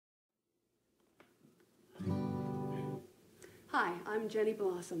Hi, I'm Jenny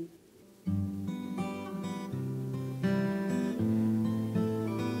Blossom.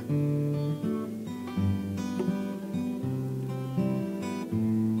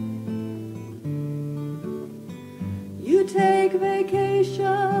 You take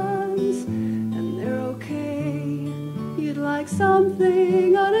vacations and they're okay. You'd like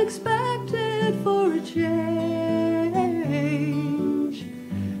something unexpected for a change.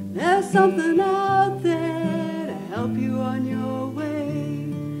 There's something out there to help you on your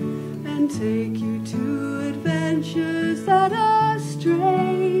way and take you to adventures that are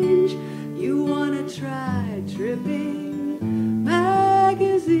strange. You want to try Tripping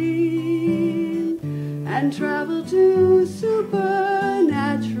Magazine and travel to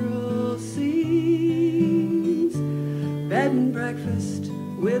supernatural scenes. Bed and breakfast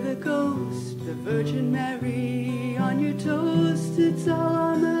with a ghost, the Virgin Mary on your toast. It's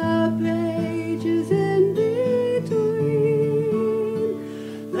all on the pages in between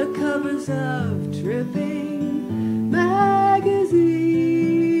the covers of Tripping Magazine.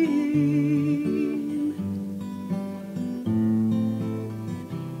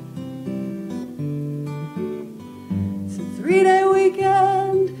 It's a 3-day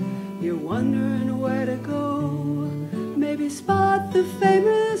weekend, you're wondering where to go. Maybe spot the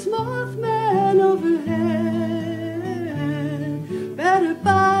famous Mothman overhead. Better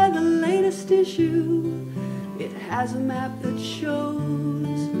buy the latest issue. It has a map that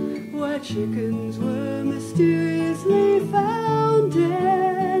shows where chickens were mysteriously found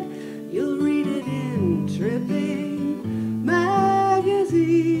dead. You'll read it in Tripping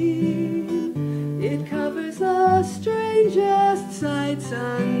Magazine. It covers the strangest sights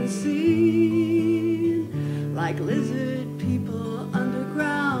unseen, like lizard people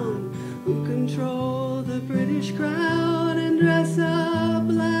underground who control the British crown and dress up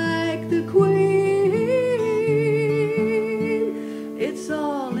like the Queen. It's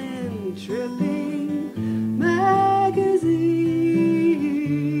all in Tripping Magazine.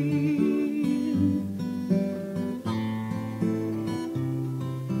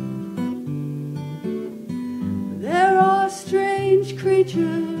 There are strange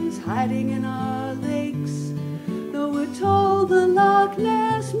creatures hiding in our lakes, though we're told the Loch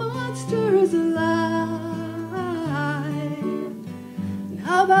Ness Monster is alive. And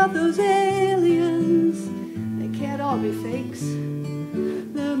how about those aliens? They can't all be fakes.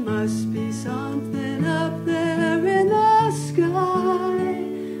 There must be something up there in the sky.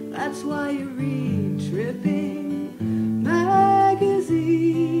 That's why you read Tripping Magazine.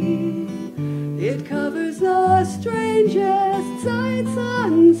 It covers the strangest sights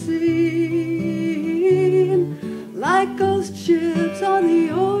unseen, like ghost ships on the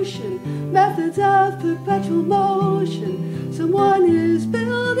ocean, methods of perpetual motion. Someone is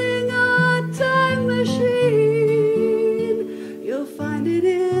building a time machine. You'll find it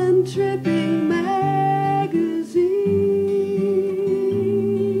in Tripping Magazine.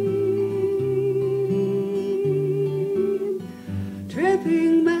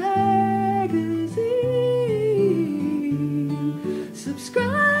 Tripping Magazine.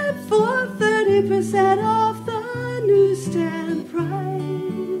 Subscribe for 30% off the newsstand price.